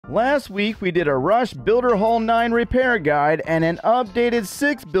Last week, we did a Rush Builder Hall 9 repair guide and an updated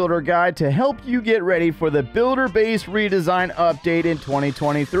 6 builder guide to help you get ready for the builder base redesign update in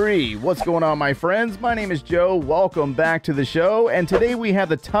 2023. What's going on, my friends? My name is Joe. Welcome back to the show. And today we have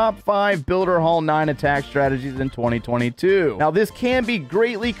the top 5 Builder Hall 9 attack strategies in 2022. Now, this can be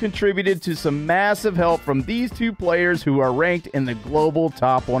greatly contributed to some massive help from these two players who are ranked in the global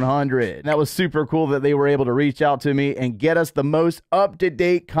top 100. And that was super cool that they were able to reach out to me and get us the most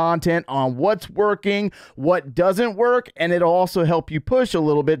up-to-date content on what's working, what doesn't work, and it'll also help you push a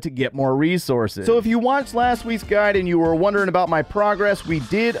little bit to get more resources. So if you watched last week's guide and you were wondering about my progress, we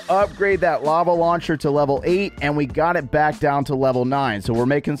did upgrade that lava launcher to level 8 and we got it back down to level 9. So we're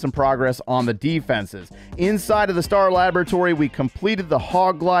making some progress on the defenses. Inside of the Star Laboratory, we completed the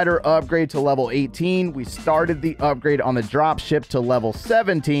Hog Glider upgrade to level 18. We started the upgrade on the dropship to level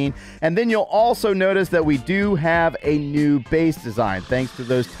 17. And then you'll also notice that we do have a new base design. Thanks to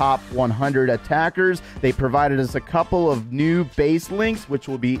those top 100 attackers, they provided us a couple of new base links, which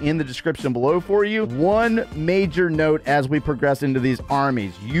will be in the description below for you. One major note as we progress into these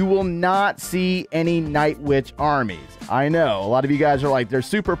armies: you will not see any Night Witch armies. I know a lot of you guys are like, they're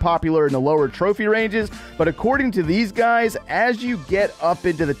super popular in the lower trophy ranges, but according to these guys, as you get up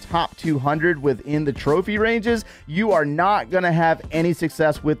into the top 200 within the trophy ranges, you are not going to have any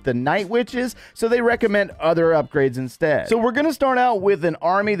success with the Night Witches, so they recommend other upgrades instead. So we're going to start out with an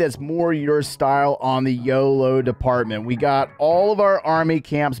army that's more your style on the YOLO department. We got all of our army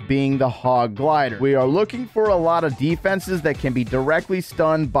camps being the Hog Glider. We are looking for a lot of defenses that can be directly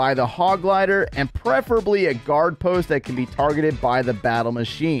stunned by the Hog Glider, and preferably a guard post that can be targeted by the battle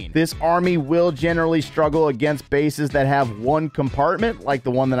machine. This army will generally struggle against bases that have one compartment, like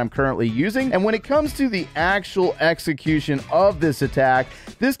the one that I'm currently using. And when it comes to the actual execution of this attack,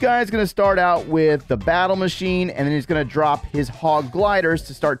 this guy is going to start out with the battle machine, and then he's going to drop his Hog Gliders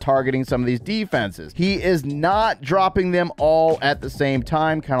to start targeting some of these defenses. He is not dropping them all at the same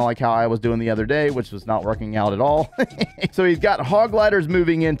time, kind of like how I was doing the other day, which was not working out at all. So he's got Hog Gliders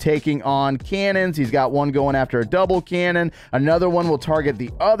moving in, taking on cannons. He's got one going after a double cannon. Another one will target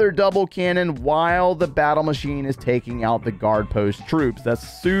the other double cannon while the battle machine is taking out the guard post troops.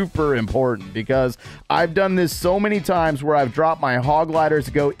 That's super important because I've done this so many times where I've dropped my Hog Gliders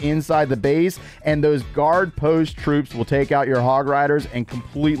to go inside the base, and those guard post troops will take out your Hog Riders and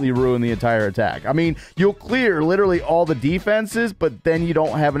completely ruin the entire attack. I mean, you'll clear literally all the defenses, but then you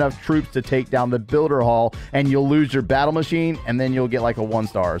don't have enough troops to take down the builder hall, and you'll lose your battle machine, and then you'll get like a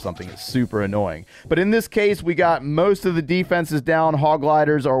 1-star or something. It's super annoying. But in this case, we got most of the defenses down. Hog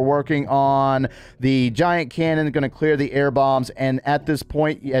Gliders are working on the giant cannon, going to clear the air bombs, and at this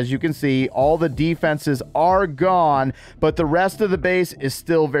point, as you can see, all the defenses are gone, but the rest of the base is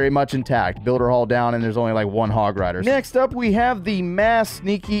still very much intact. Builder hall down, and there's only like 1 Hog Rider. Next up, we have the Mass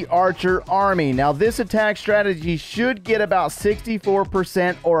Sneaky Archer Army. Now, this attack strategy should get about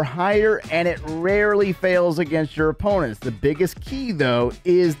 64% or higher, and it rarely fails against your opponents. The biggest key, though,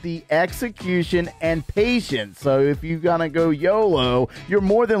 is the execution and patience. So if you're gonna go YOLO, you're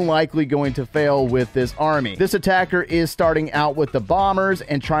more than likely going to fail with this army. This attacker is starting out with the bombers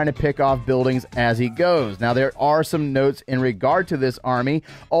and trying to pick off buildings as he goes. Now, there are some notes in regard to this army.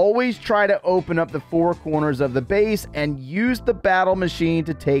 Always try to open up the 4 corners of the base and use the battle machine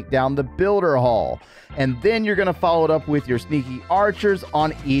to take down the builder hall. And then you're going to follow it up with your sneaky archers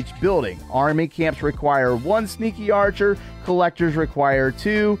on each building. Army camps require 1 sneaky archer, collectors require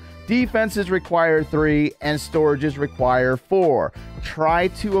 2, defenses require 3, and storages require 4. Try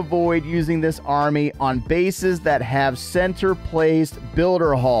to avoid using this army on bases that have center-placed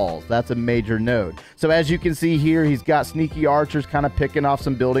builder halls. That's a major note. So as you can see here, he's got sneaky archers kind of picking off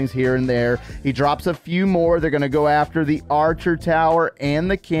some buildings here and there. He drops a few more. They're going to go after the archer tower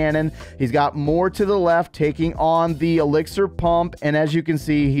and the cannon. He's got more to the left taking on the elixir pump, and as you can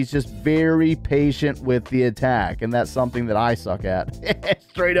see, he's just very patient with the attack, and that's something that I suck at.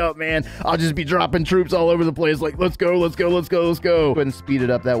 Straight up, man. I'll just be dropping troops all over the place like, let's go, let's go, let's go, let's go. Go ahead and speed it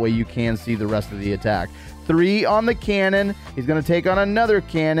up, that way you can see the rest of the attack. 3 on the cannon. He's going to take on another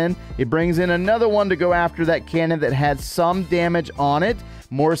cannon. He brings in another one to go after that cannon that had some damage on it.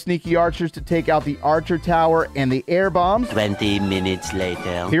 More sneaky archers to take out the archer tower and the air bombs. 20 minutes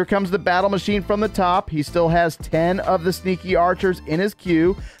later. Here comes the battle machine from the top. He still has 10 of the sneaky archers in his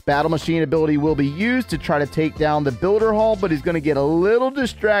queue. Battle machine ability will be used to try to take down the builder hall, but he's going to get a little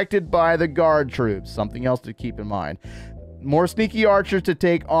distracted by the guard troops. Something else to keep in mind. more sneaky archers to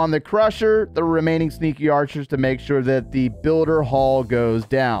take on the crusher, the remaining sneaky archers to make sure that the builder hull goes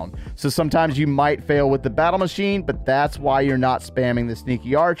down. So sometimes you might fail with the battle machine, but that's why you're not spamming the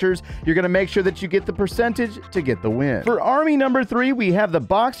sneaky archers. You're going to make sure that you get the percentage to get the win. For army number 3, we have the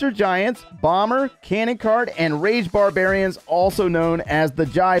Boxer Giants, Bomber, Cannon Cart, and Rage Barbarians, also known as the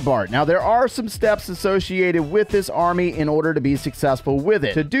GiBart. Now, there are some steps associated with this army in order to be successful with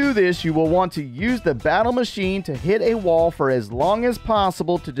it. To do this, you will want to use the battle machine to hit a wall for as long as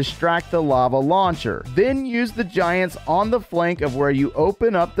possible to distract the lava launcher. Then use the giants on the flank of where you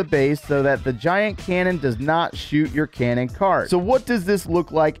open up the base so that the giant cannon does not shoot your cannon cart. So what does this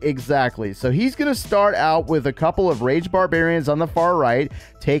look like exactly? So he's going to start out with a couple of Rage Barbarians on the far right,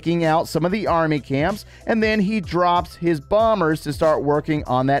 taking out some of the army camps, and then he drops his bombers to start working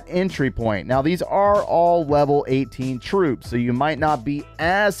on that entry point. Now, these are all level 18 troops, so you might not be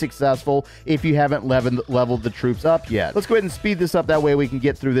as successful if you haven't leveled the troops up yet. Let's go ahead and speed this up, that way we can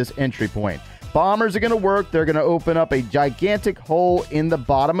get through this entry point. Bombers are going to work. They're going to open up a gigantic hole in the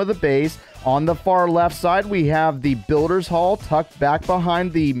bottom of the base. On the far left side, we have the Builder's Hall tucked back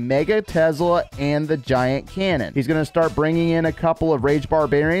behind the Mega Tesla and the Giant Cannon. He's going to start bringing in a couple of Rage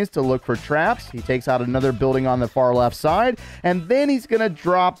Barbarians to look for traps. He takes out another building on the far left side, and then he's going to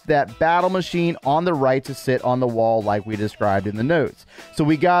drop that battle machine on the right to sit on the wall like we described in the notes. So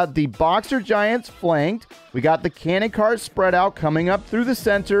we got the Boxer Giants flanked. We got the Cannon Cart spread out coming up through the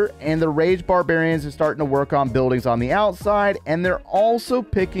center, and the Rage Barbarians are starting to work on buildings on the outside, and they're also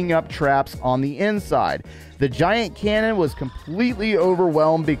picking up traps on the inside. The Giant Cannon was completely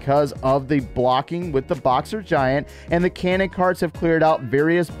overwhelmed because of the blocking with the Boxer Giant, and the Cannon Carts have cleared out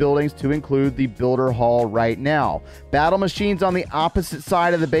various buildings to include the Builder Hall right now. Battle Machine's on the opposite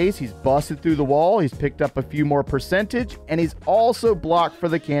side of the base. He's busted through the wall. He's picked up a few more percentage, and he's also blocked for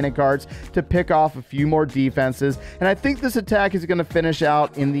the Cannon Carts to pick off a few more defenses. And I think this attack is going to finish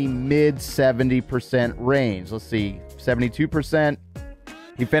out in the mid 70% range. Let's see, 72%.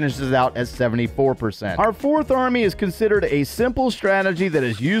 He finishes out at 74%. Our fourth army is considered a simple strategy that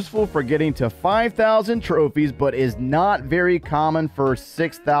is useful for getting to 5,000 trophies, but is not very common for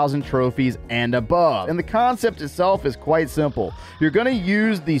 6,000 trophies and above. And the concept itself is quite simple. You're going to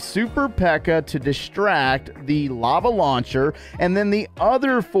use the Super P.E.K.K.A. to distract the lava launcher, and then the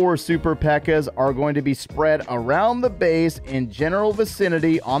other 4 Super P.E.K.K.A.s are going to be spread around the base in general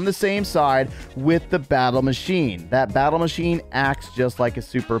vicinity on the same side with the battle machine. That battle machine acts just like a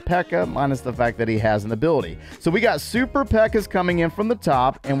Super P.E.K.K.A. minus the fact that he has an ability. So we got Super P.E.K.K.A.s coming in from the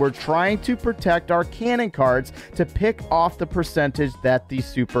top, and we're trying to protect our cannon carts to pick off the percentage that the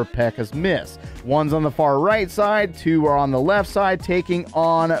Super P.E.K.K.A.s miss. One's on the far right side, 2 are on the left side taking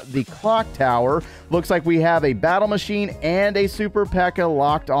on the clock tower. Looks like we have a battle machine and a Super P.E.K.K.A.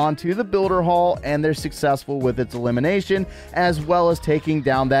 locked onto the Builder Hall, and they're successful with its elimination, as well as taking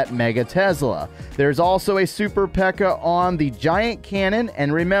down that Mega Tesla. There's also a Super P.E.K.K.A. on the Giant Cannon,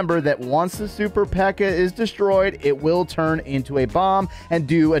 and remember that once the Super P.E.K.K.A. is destroyed, it will turn into a bomb and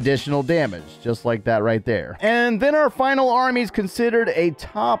do additional damage, just like that right there. And then our final army is considered a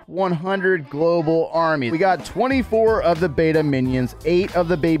top 100 global army. We got 24 of the beta minions, 8 of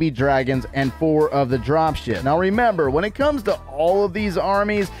the baby dragons, and 4 of the dropship. Now remember, when it comes to all of these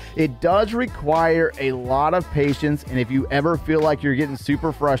armies, it does require a lot of patience, and if you ever feel like you're getting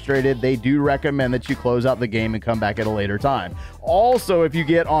super frustrated, they do recommend that you close out the game and come back at a later time. Also, if you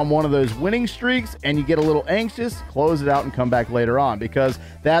get on one of those winning streaks and you get a little anxious, close it out and come back later on, because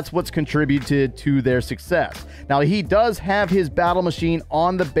that's what's contributed to their success. Now, he does have his battle machine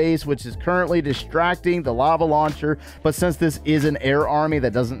on the base, which is currently distracting the lava launcher, but since this is an air army,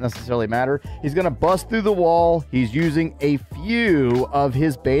 that doesn't necessarily matter. He's going to bust through the wall. He's using a few of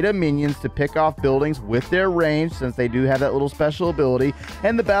his beta minions to pick off buildings with their range, since they do have that little special ability,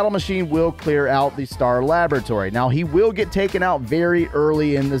 and the battle machine will clear out the Star Laboratory. Now, he will get taken out very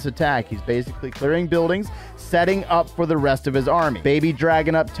early in this attack. He's basically clearing buildings, setting up for the rest of his army. Baby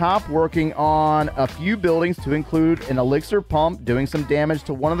Dragon up top working on a few buildings to include an elixir pump, doing some damage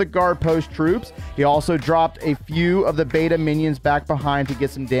to one of the guard post troops. He also dropped a few of the beta minions back behind to get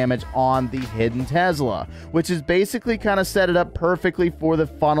some damage on the hidden Tesla, which is basically kind of set it up perfectly for the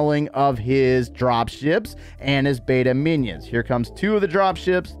funneling of his drop ships and his beta minions. Here comes 2 of the drop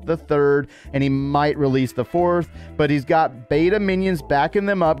ships, the 3rd, and he might release the 4th, but he's got beta minions bases, backing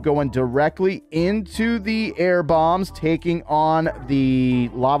them up, going directly into the air bombs, taking on the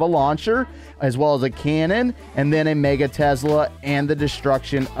lava launcher, as well as a cannon, and then a Mega Tesla and the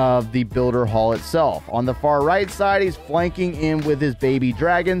destruction of the builder hull itself. On the far right side, he's flanking in with his baby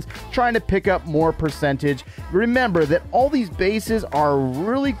dragons, trying to pick up more percentage. Remember that all these bases are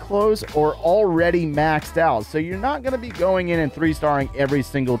really close or already maxed out, so you're not going to be going in and 3-starring every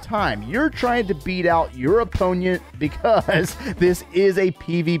single time. You're trying to beat out your opponent because this is a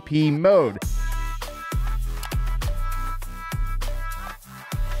PvP mode.